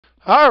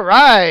All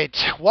right,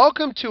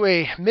 welcome to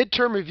a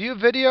midterm review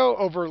video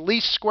over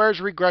least squares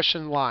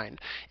regression line.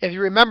 If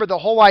you remember, the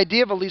whole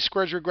idea of a least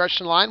squares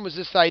regression line was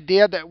this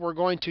idea that we're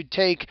going to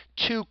take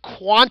two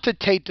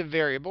quantitative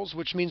variables,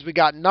 which means we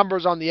got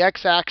numbers on the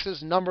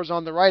x-axis, numbers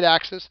on the right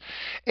axis,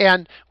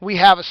 and we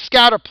have a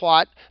scatter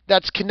plot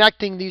that's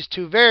connecting these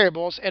two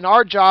variables, and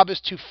our job is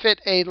to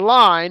fit a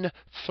line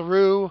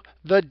through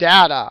the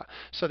data.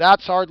 So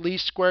that's our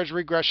least squares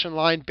regression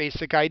line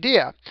basic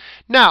idea.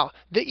 Now,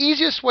 the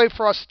easiest way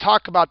for us to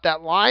talk about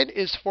that line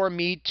is for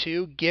me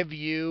to give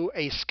you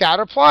a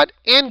scatter plot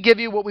and give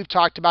you what we've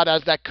talked about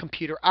as that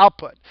computer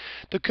output.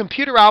 The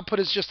computer output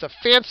is just a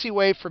fancy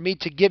way for me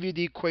to give you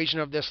the equation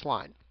of this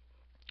line.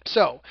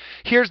 So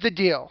here's the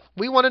deal.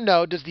 We want to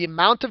know, does the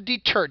amount of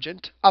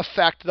detergent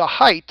affect the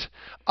height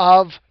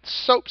of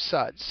soap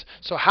suds?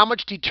 So how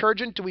much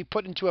detergent do we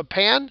put into a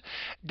pan?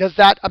 Does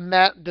that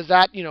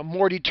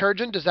more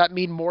detergent, does that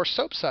mean more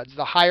soap suds?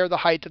 The higher the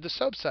height of the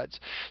soap suds.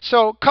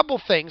 So a couple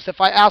things.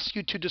 If I ask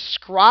you to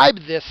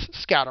describe this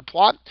scatter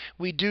plot,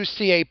 we do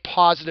see a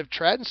positive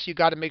trend. So you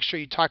got to make sure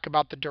you talk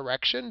about the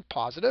direction,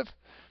 positive.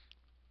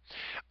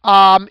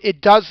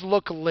 It does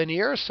look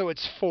linear, so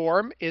its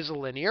form is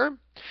linear.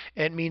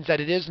 It means that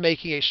it is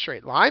making a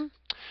straight line,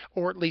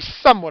 or at least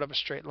somewhat of a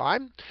straight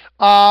line.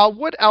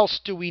 What else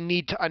do we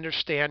need to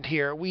understand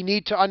here? We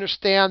need to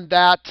understand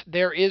that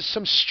there is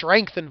some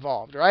strength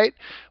involved, right?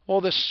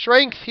 Well, the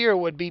strength here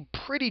would be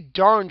pretty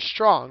darn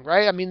strong,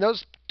 right? I mean,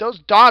 those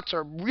dots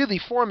are really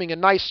forming a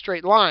nice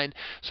straight line,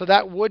 so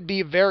that would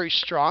be very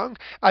strong.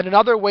 And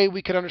another way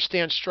we can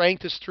understand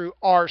strength is through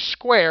r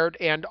squared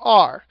and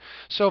r.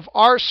 So if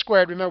r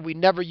squared, remember we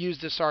never use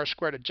this r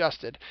squared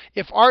adjusted.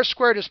 If r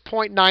squared is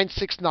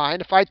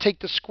 0.969, if I take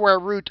the square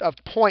root of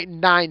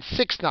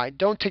 0.969,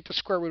 don't take the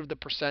square root of the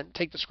percent,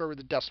 take the square root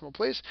of the decimal,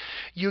 please,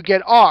 you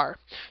get r.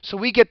 So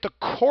we get the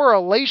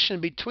correlation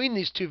between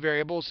these two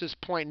variables is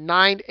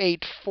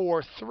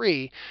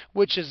 0.9843,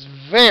 which is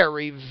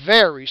very,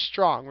 very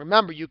strong.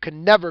 Remember, you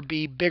can never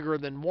be bigger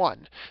than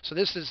 1. So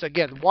this is,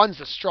 again, 1's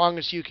the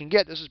strongest you can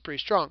get. This is pretty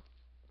strong.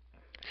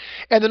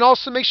 And then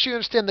also make sure you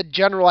understand the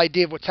general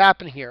idea of what's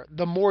happening here.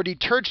 The more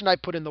detergent I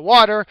put in the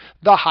water,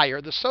 the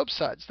higher the soap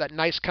suds. That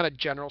nice kind of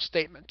general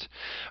statement.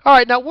 All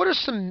right, now what are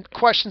some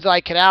questions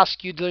I could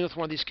ask you dealing with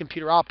one of these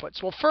computer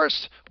outputs? Well,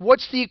 first,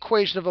 what's the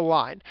equation of the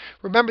line?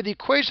 Remember, the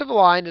equation of the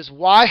line is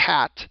y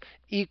hat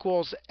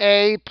equals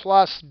a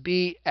plus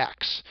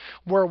bx,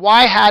 where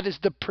y hat is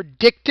the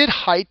predicted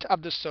height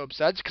of the soap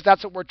suds, because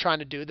that's what we're trying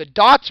to do. The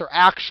dots are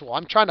actual.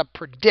 I'm trying to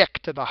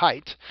predict the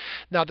height.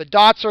 Now the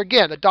dots are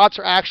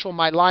actual.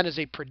 My line is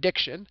a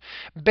prediction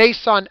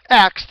based on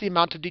x, the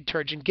amount of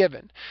detergent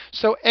given.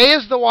 So a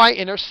is the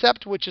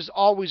y-intercept, which is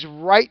always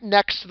right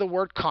next to the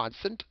word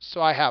constant.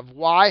 So I have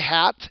y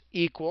hat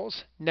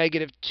equals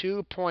negative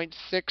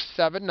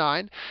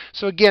 2.679.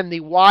 So again, the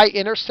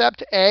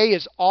y-intercept, a,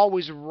 is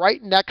always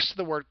right next to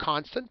the word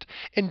constant.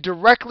 And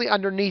directly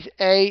underneath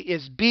a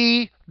is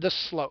b, the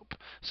slope.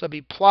 So it'd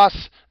be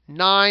plus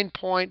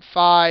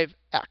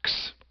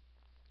 9.5x.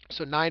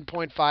 So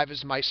 9.5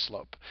 is my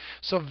slope.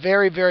 So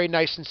very, very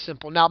nice and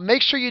simple. Now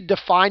make sure you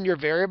define your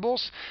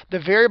variables. The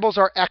variables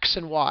are x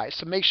and y.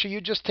 So make sure you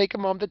just take a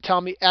moment to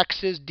tell me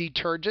x is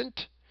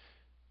detergent.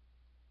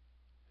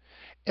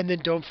 And then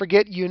don't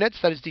forget units,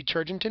 that is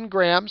detergent in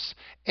grams,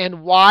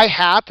 and y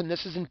hat, and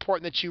this is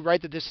important that you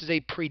write that this is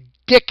a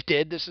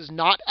predicted, this is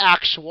not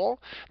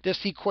actual.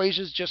 This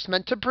equation is just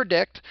meant to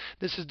predict.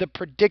 This is the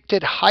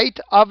predicted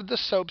height of the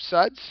soap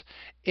suds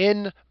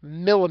in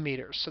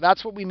millimeters. So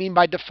that's what we mean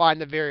by define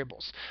the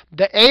variables.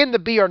 The a and the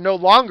b are no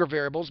longer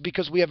variables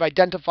because we have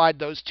identified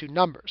those two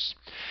numbers.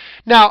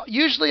 Now,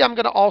 usually I'm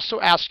going to also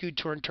ask you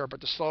to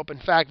interpret the slope. In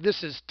fact,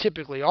 this is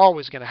typically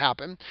always going to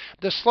happen.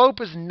 The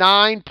slope is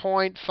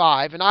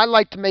 9.5, and I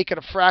like to make it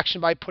a fraction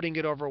by putting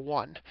it over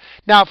 1.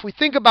 Now, if we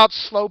think about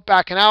slope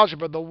back in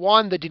algebra,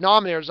 the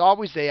denominator is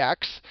always the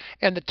x,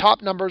 and the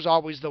top number is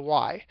always the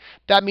y.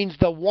 That means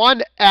the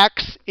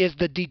 1x is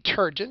the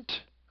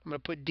detergent. I'm going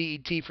to put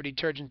DET for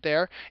detergent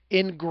there,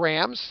 in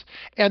grams.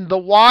 And the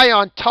y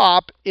on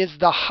top is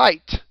the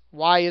height.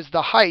 Y is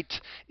the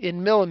height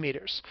in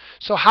millimeters.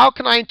 So how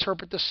can I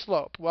interpret the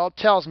slope? Well, it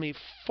tells me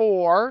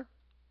for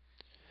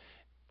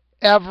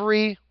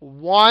every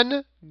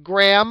 1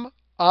 gram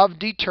of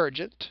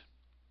detergent.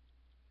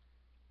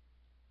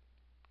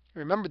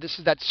 Remember, this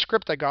is that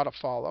script I got to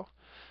follow.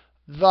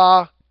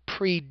 The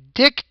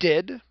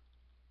predicted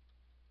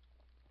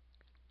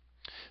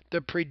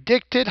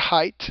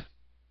height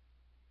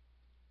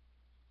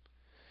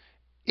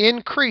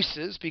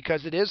increases,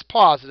 because it is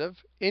positive,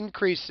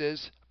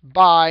 increases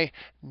by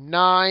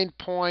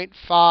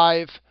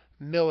 9.5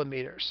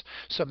 millimeters.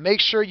 So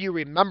make sure you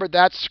remember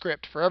that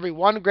script. For every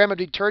 1 gram of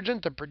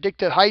detergent, the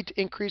predicted height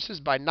increases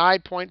by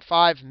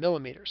 9.5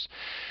 millimeters.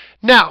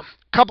 Now,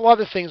 a couple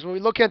other things. When we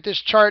look at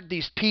this chart,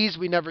 these P's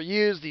we never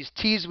use, these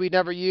T's we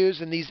never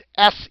use, and these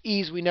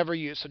SE's we never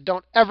use. So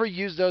don't ever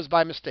use those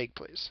by mistake,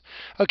 please.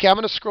 Okay, I'm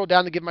going to scroll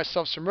down to give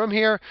myself some room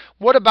here.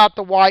 What about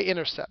the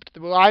y-intercept?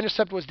 The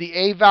y-intercept was the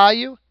a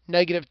value,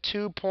 negative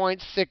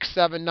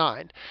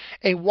 2.679.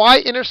 A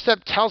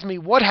y-intercept tells me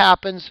what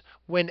happens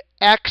when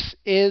x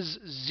is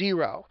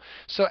 0.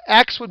 So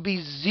x would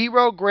be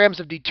 0 grams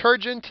of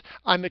detergent.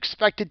 I'm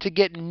expected to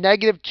get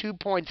negative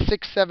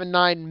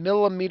 2.679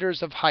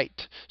 millimeters of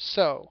height.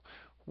 So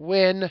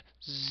when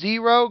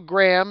 0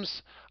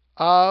 grams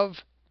of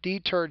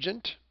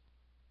detergent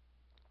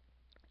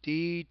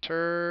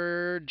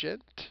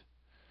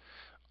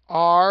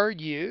are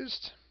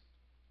used,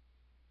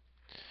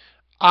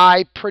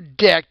 I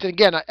predict, and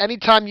again,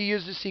 anytime you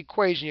use this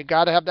equation, you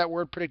got to have that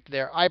word predict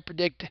there. I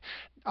predict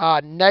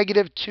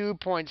negative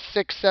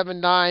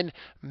 2.679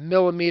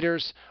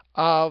 millimeters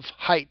of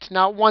height.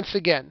 Now, once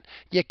again,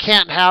 you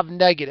can't have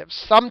negatives.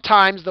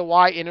 Sometimes the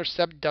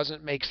y-intercept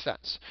doesn't make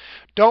sense.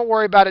 Don't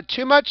worry about it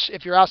too much.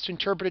 If you're asked to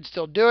interpret it,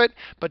 still do it.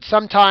 But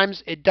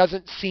sometimes it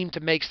doesn't seem to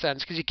make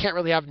sense because you can't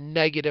really have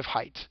negative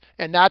height.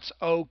 And that's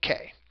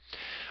okay.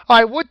 All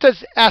right, what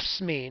does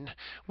S mean?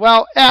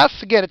 Well,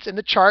 S, again, it's in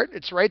the chart.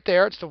 It's right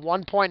there. It's the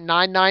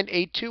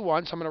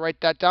 1.99821. So I'm going to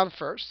write that down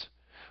first.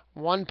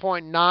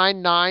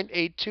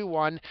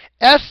 1.99821.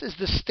 S is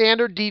the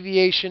standard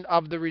deviation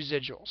of the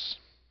residuals.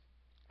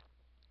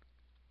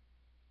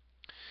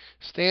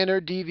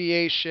 Standard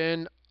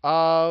deviation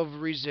of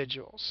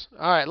residuals.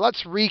 All right,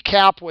 let's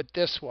recap what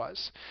this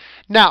was.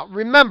 Now,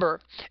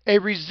 remember, a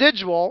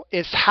residual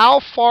is how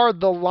far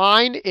the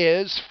line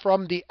is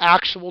from the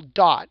actual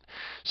dot.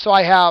 So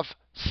I have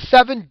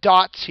 7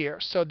 dots here.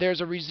 So there's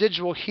a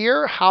residual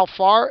here. How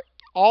far?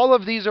 All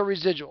of these are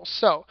residuals.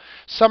 So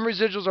some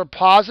residuals are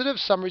positive,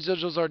 some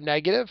residuals are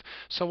negative.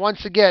 So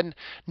once again,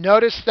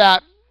 notice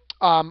that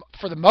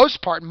for the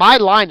most part, my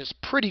line is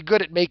pretty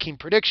good at making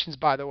predictions,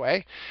 by the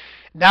way.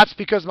 That's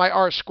because my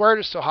r squared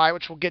is so high,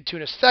 which we'll get to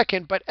in a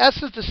second. But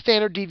S is the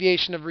standard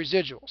deviation of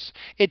residuals.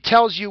 It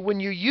tells you when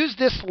you use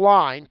this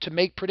line to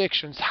make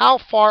predictions, how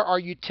far are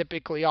you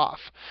typically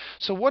off.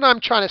 So what I'm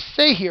trying to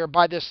say here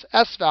by this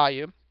S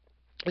value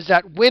is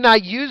that when I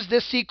use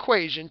this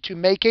equation to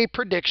make a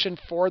prediction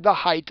for the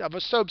height of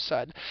a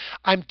soapsud,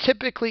 I'm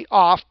typically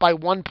off by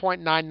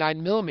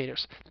 1.99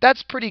 millimeters.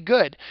 That's pretty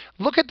good.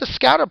 Look at the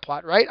scatter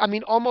plot, right? I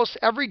mean, almost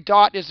every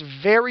dot is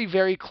very,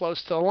 very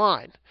close to the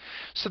line.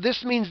 So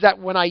this means that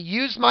when I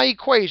use my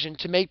equation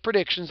to make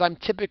predictions, I'm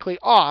typically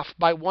off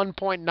by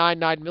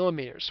 1.99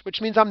 millimeters, which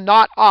means I'm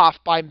not off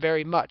by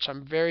very much.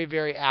 I'm very,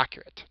 very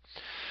accurate.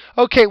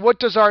 Okay, what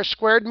does r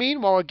squared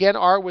mean? Well, again,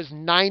 r was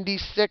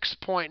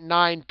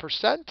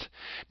 96.9%.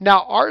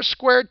 Now, r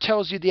squared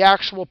tells you the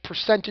actual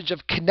percentage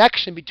of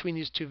connection between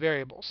these two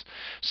variables.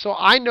 So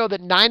I know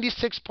that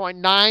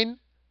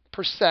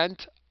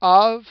 96.9%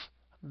 of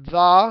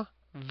the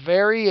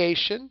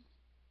variation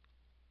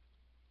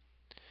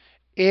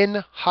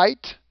in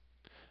height,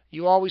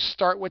 you always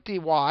start with the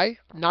y,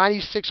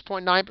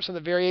 96.9% of the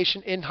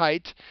variation in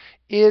height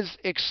is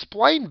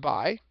explained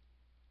by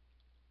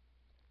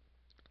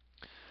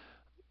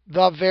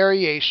the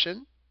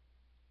variation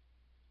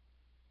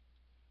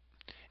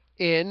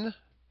in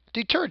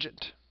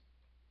detergent.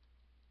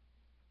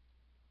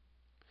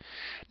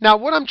 Now,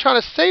 what I'm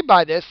trying to say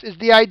by this is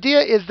the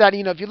idea is that,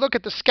 if you look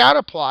at the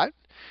scatter plot,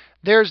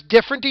 there's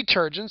different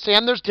detergents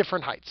and there's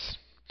different heights.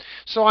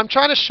 So I'm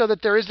trying to show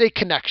that there is a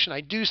connection.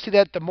 I do see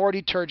that the more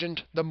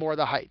detergent, the more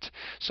the height.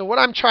 So what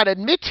I'm trying to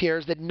admit here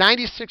is that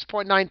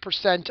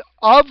 96.9%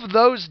 of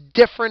those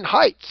different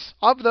heights,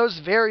 of those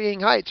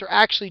varying heights, are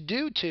actually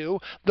due to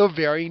the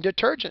varying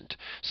detergent.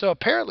 So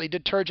apparently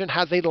detergent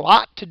has a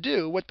lot to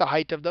do with the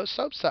height of those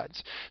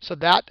soapsuds. So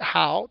that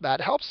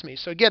helps me.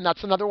 So again,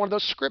 that's another one of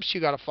those scripts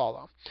you got to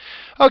follow.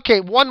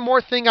 Okay, one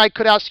more thing I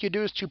could ask you to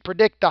do is to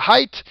predict the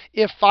height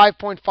if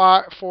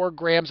 5.4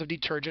 grams of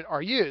detergent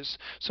are used.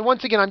 So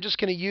once again, I'm just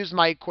going to use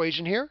my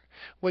equation here,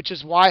 which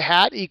is y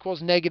hat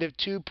equals negative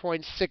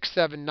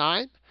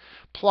 2.679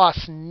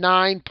 plus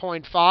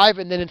 9.5,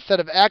 and then instead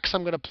of x,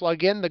 I'm going to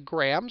plug in the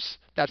grams.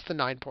 That's the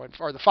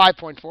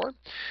 5.4.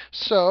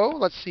 So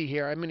let's see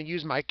here. I'm going to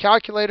use my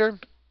calculator.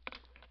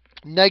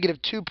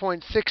 Negative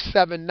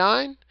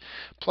 2.679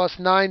 plus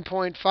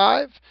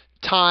 9.5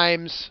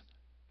 times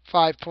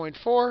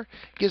 5.4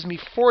 gives me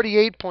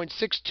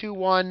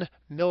 48.621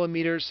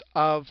 millimeters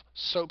of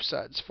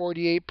soapsuds.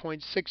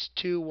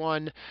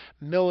 48.621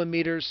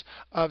 millimeters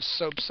of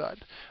soapsud.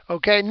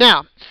 Okay,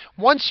 now,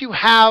 once you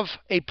have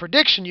a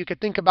prediction, you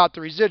could think about the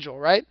residual,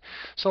 right?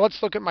 So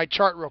let's look at my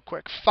chart real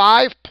quick.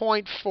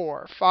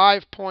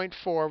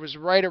 5.4 was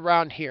right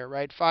around here,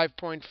 right?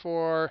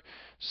 5.4,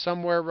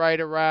 somewhere right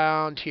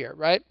around here,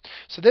 right?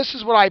 So this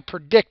is what I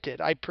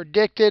predicted. I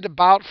predicted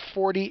about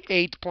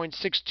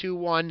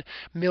 48.621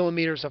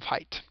 millimeters of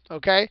height.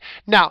 Okay?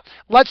 Now,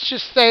 let's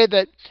just say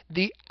that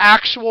the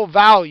actual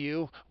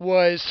value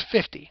was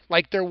 50.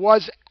 Like there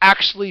was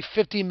actually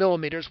 50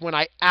 millimeters when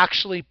I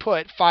actually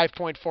put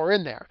 5.4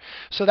 in there.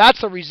 So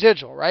that's a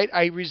residual, right?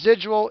 A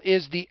residual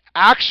is the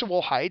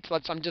actual height.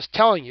 I'm just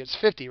telling you, it's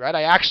 50, right?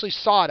 I actually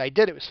saw it. I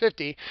did. It was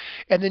 50.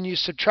 And then you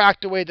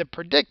subtract away the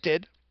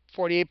predicted,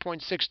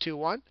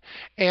 48.621,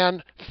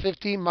 and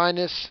 50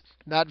 minus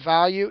that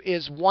value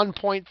is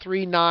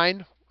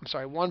 1.39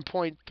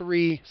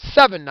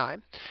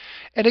 1.379.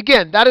 And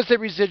again, that is the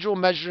residual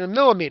measured in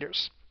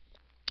millimeters.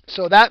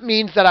 So that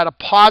means that at a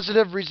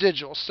positive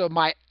residual, so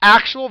my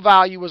actual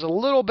value was a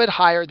little bit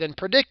higher than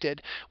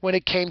predicted when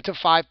it came to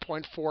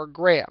 5.4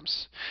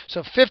 grams.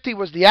 So 50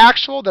 was the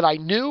actual that I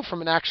knew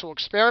from an actual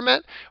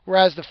experiment,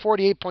 whereas the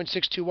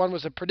 48.621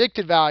 was a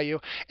predicted value.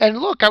 And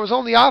look, I was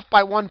only off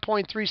by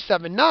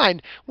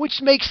 1.379,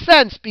 which makes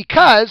sense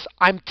because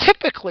I'm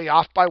typically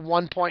off by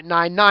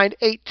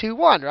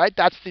 1.99821, right?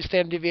 That's the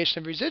standard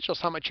deviation of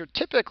residuals, how much you're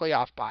typically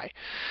off by.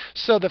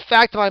 So the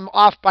fact that I'm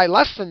off by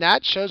less than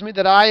that shows me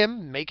that I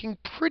am making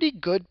pretty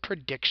good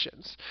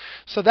predictions.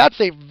 So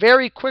that's a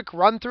very quick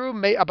run through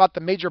about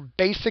the major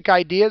basic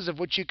ideas of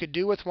what you could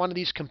do with one of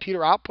these computer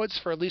outputs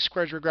for a least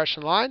squares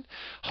regression line.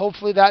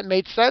 Hopefully that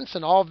made sense,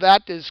 and all of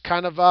that is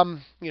kind of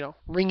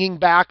ringing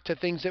back to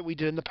things that we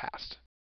did in the past.